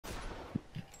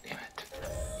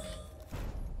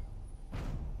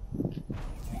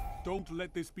Don't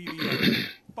let this be the end.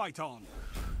 Fight on.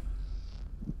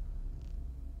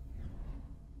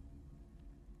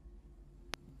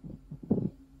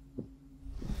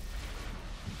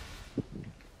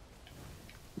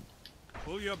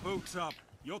 Pull your boats up.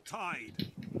 You're tied.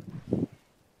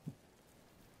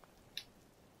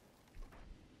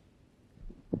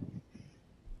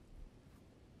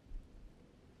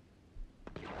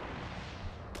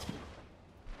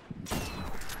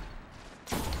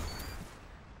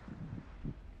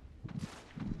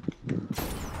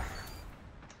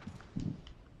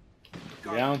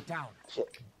 Down.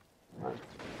 Shit.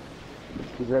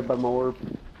 He's right by my orb.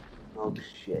 Oh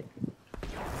shit.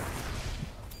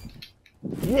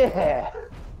 Yeah!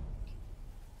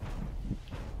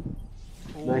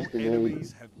 All Nice grenade.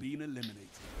 enemies have been eliminated.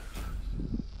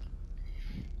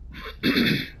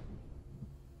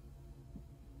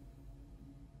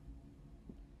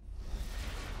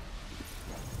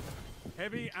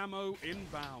 Heavy ammo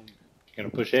inbound. Gonna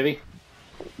push heavy.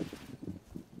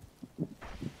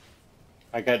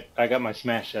 I got my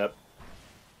smash up.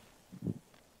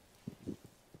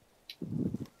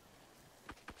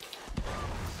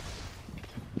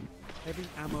 Heavy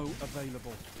ammo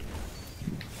available.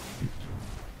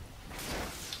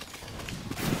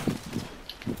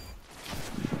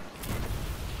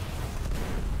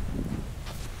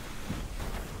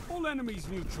 All enemies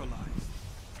neutralized.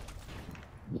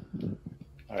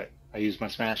 Alright, I use my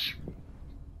smash.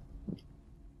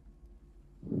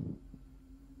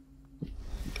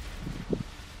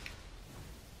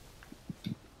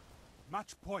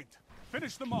 Match point.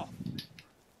 Finish them off.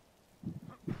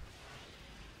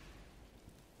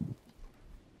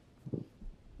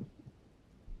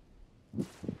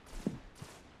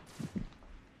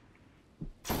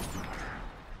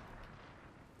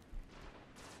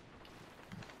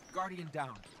 Guardian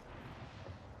down.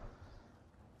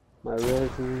 My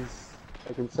res is...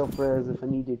 I can self-res if I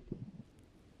need it.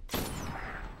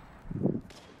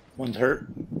 One's hurt.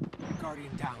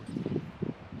 Guardian down.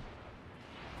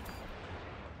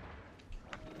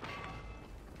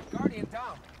 Guardian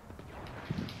down.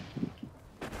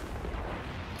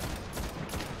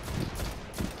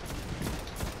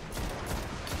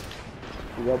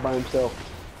 He's all by himself.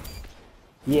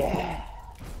 Yeah!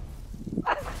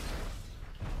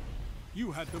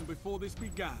 You had them before this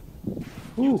began.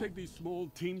 Ooh. You take these small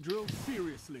team drills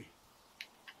seriously.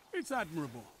 It's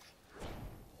admirable.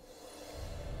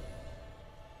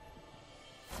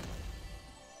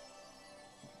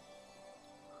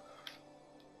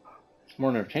 It's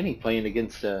more entertaining playing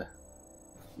against a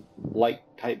light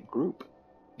type group.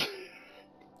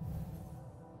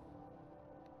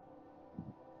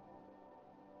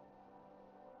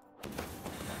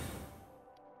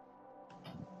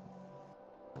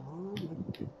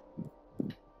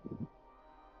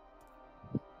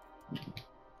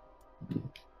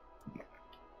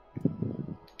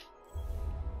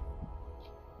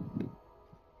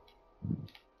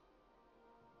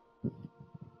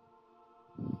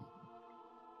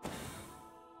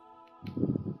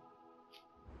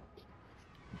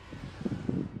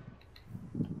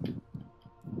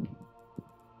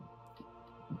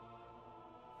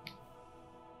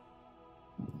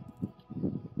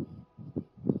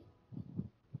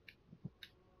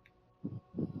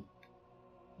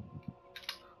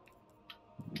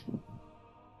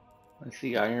 I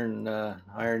see Iron,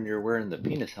 Iron, you're wearing the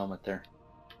penis helmet there.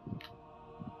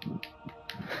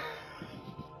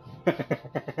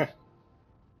 I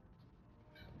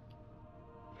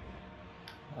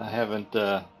haven't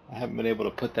been able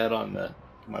to put that on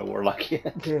my warlock yet.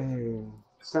 Okay.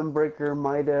 Sunbreaker,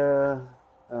 Mida,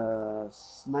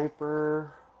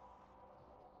 Sniper,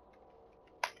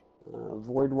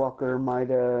 Voidwalker,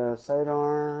 Mida,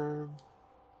 Sidearm,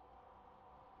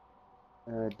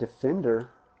 Defender,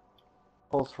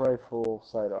 Pulse Rifle,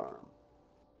 Sidearm.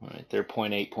 All right, they're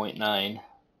 0.8, 0.9.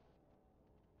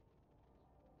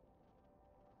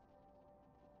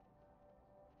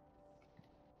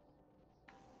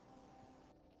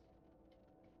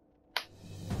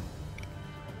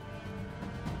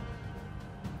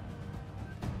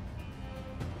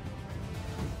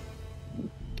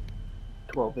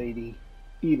 $1280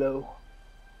 Elo.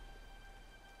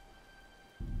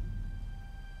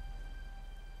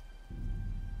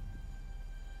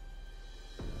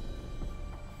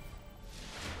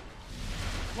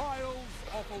 Trials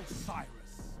of Osiris.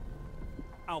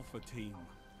 Alpha team.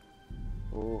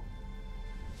 Oh.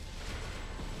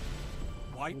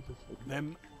 Wipe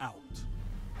them out.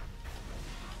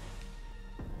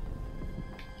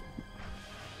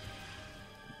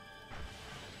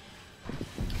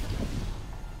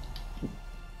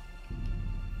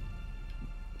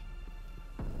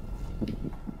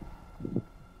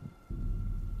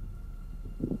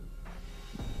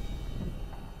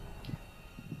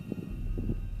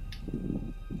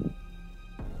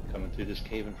 through this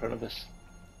cave in front of us.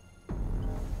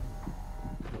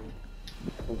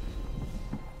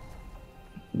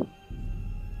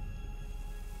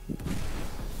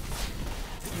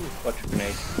 Watch your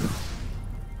grenade.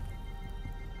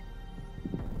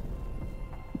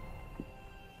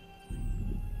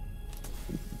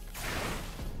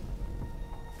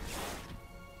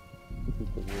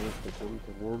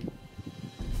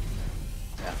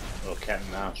 Yeah, little cat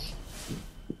and mouse.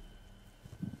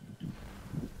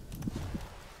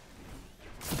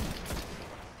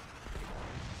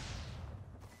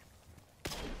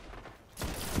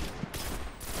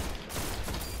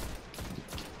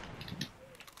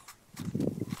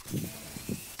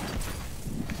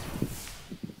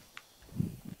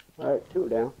 Alright, 2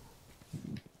 down.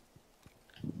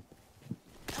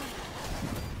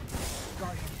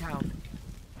 Guardian down.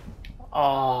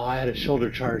 Oh, I had a shoulder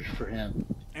charge for him.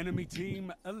 Enemy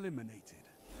team eliminated.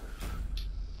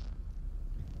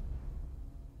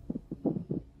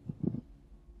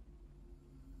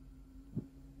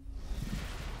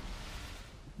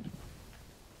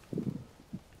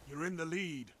 You're in the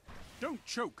lead. Don't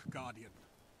choke, Guardian.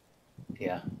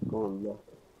 Yeah. Going left.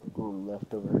 Going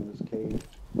left over in this cave.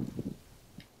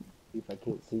 See if I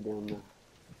can't see down there.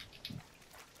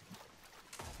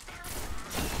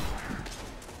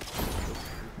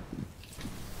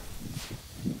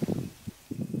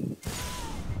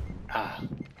 Ah.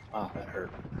 Oh, that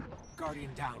hurt.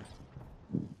 Guardian down.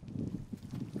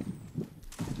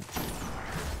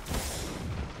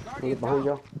 Guardian Behind down.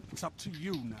 y'all. It's up to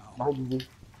you now. Behind you.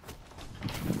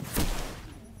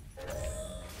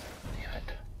 Damn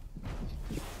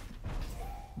it.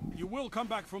 You will come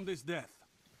back from this death.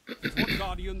 It's what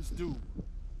Guardians do.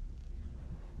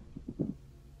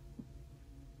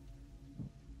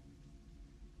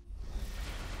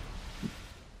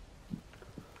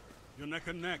 You're neck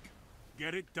and neck.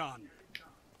 Get it done.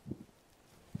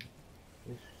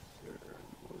 Yes, sir.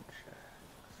 Lord Shack.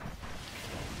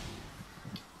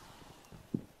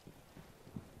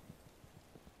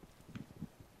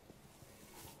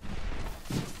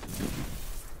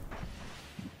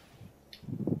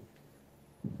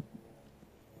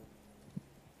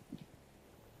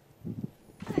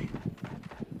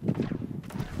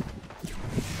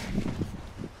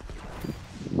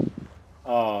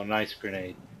 Oh, nice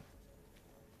grenade.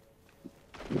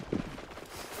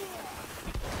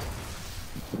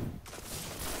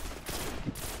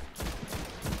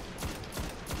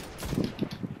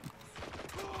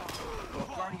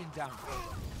 Guardian down.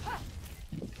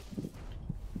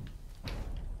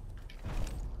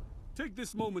 Take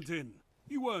this moment in.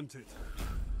 You earned it.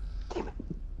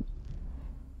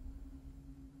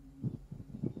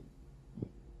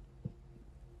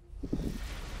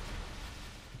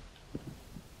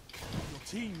 Your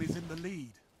team is in the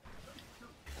lead.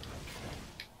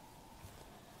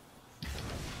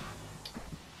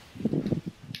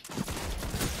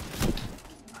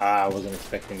 Ah, I wasn't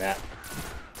expecting that.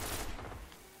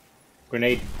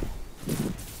 Grenade.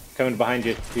 Coming behind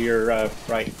you to your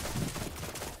right.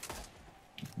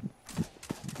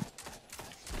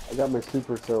 I got my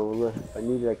super, so if I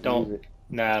need it, I can Don't. use it.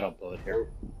 Nah, don't blow it here.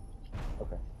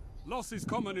 Okay. Loss is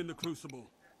common in the Crucible.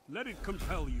 Let it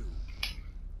compel you.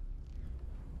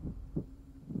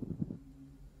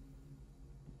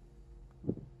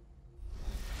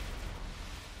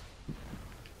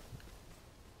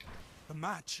 The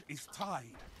match is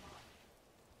tied.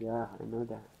 Yeah, I know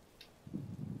that.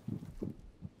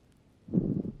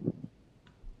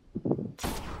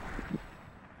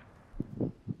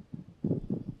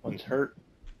 One's hurt.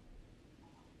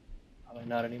 Probably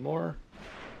not anymore.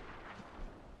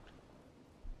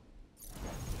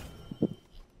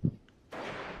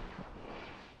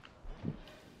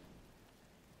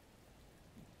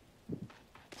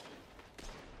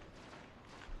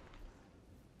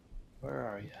 Where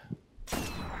are you?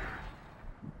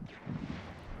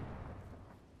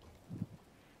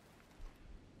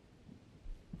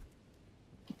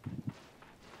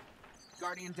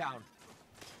 Guardian down.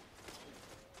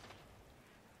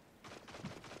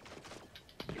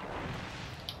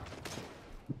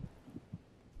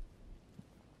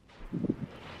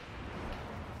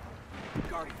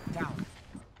 Guardian down.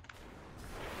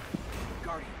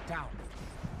 Guardian down.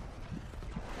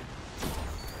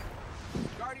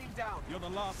 Guardian down. You're the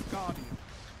last Guardian.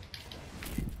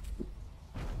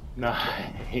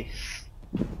 Nice.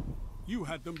 You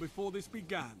had them before this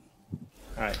began.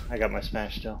 Alright, I got my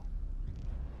smash still.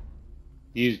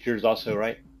 You used yours also,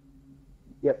 right?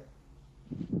 Yep.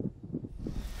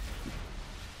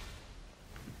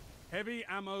 Heavy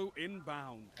ammo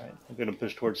inbound. Alright, I'm gonna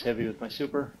push towards heavy with my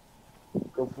super.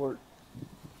 Go for it.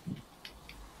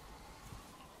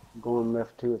 Going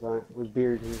left too with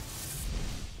beard here.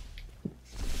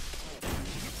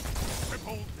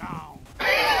 Triple down.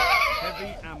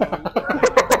 Heavy ammo.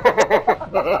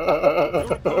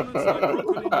 Your opponent's like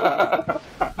crooked in your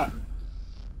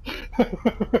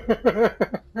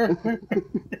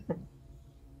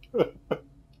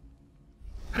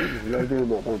You're doing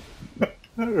that,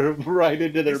 huh? Right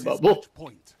into their This is bubble. match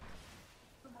point.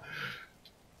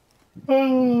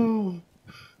 Oh.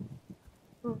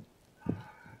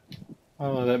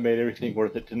 Oh, that made everything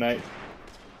worth it tonight.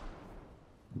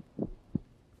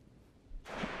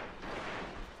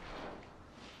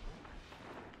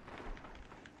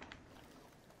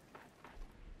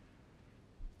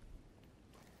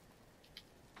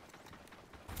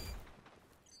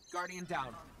 Guardian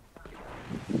down.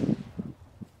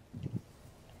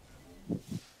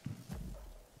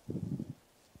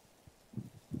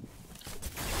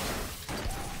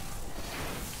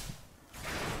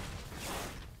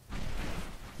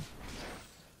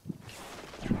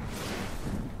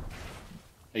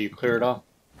 Are you cleared off?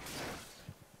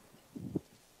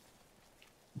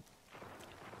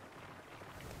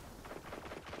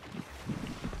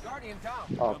 Guardian down.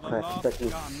 Oh You're the crap! last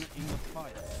Second. gun in the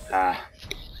fight. Ah,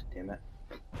 damn it.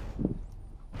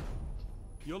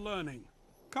 You're learning.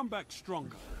 Come back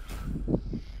stronger.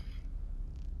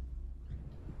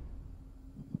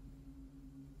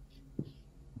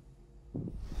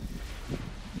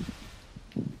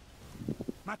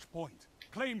 Match point.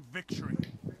 Claim victory.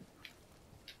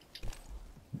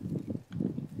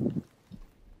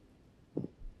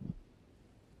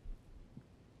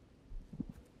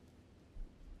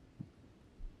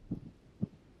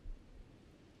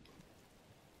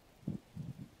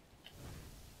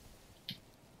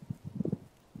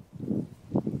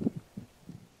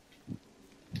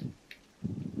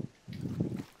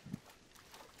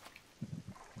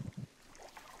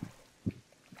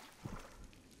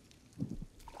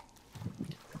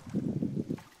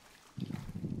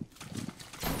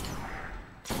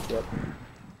 Yep.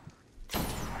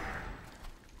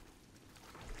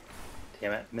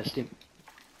 Damn it, missed him.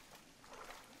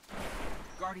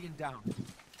 Guardian down.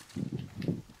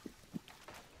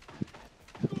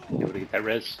 You able to get that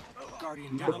res?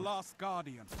 Guardian You're the down. last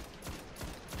guardian.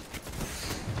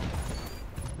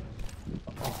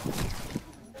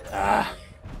 Ah.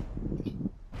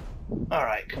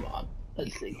 Alright, come on.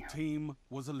 Let's see. Your team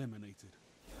was eliminated.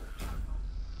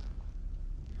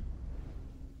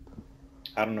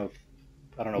 I don't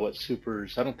know what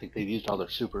supers. I don't think they've used all their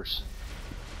supers.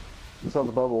 It's on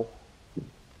the bubble.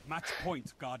 Match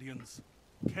point, guardians.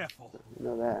 Careful. You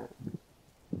know that.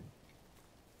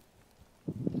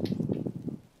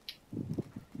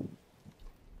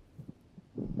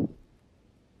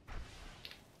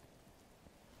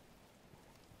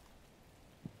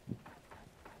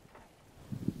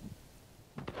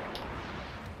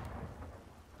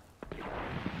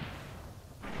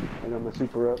 I got my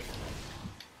super up.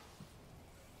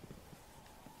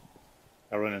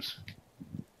 Y'all running.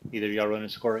 Either y'all running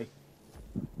Scory.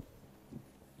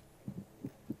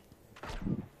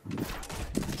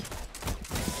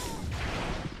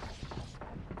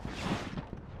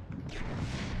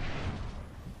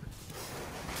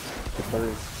 The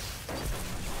third.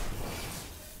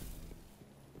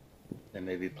 They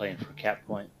may be playing for cap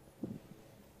point.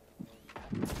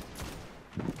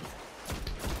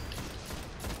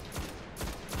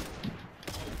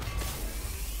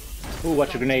 Ooh,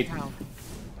 watch a grenade. Down.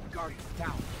 Guardian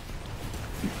down.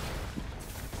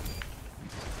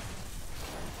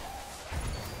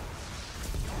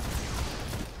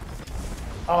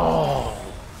 Oh.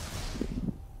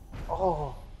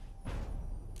 Oh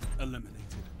Eliminated.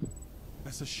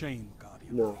 That's a shame,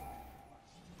 guardian. no.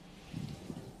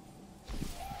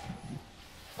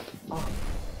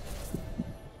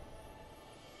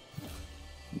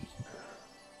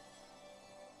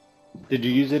 Did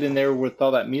you use it in there with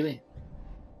all that melee?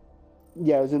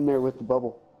 Yeah, I was in there with the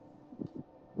bubble.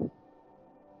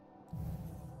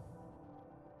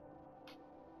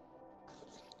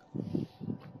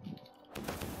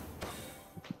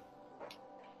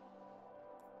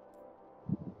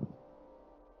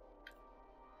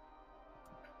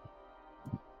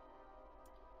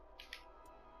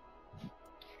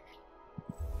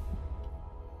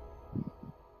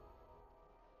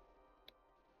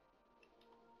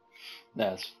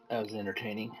 That was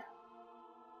entertaining.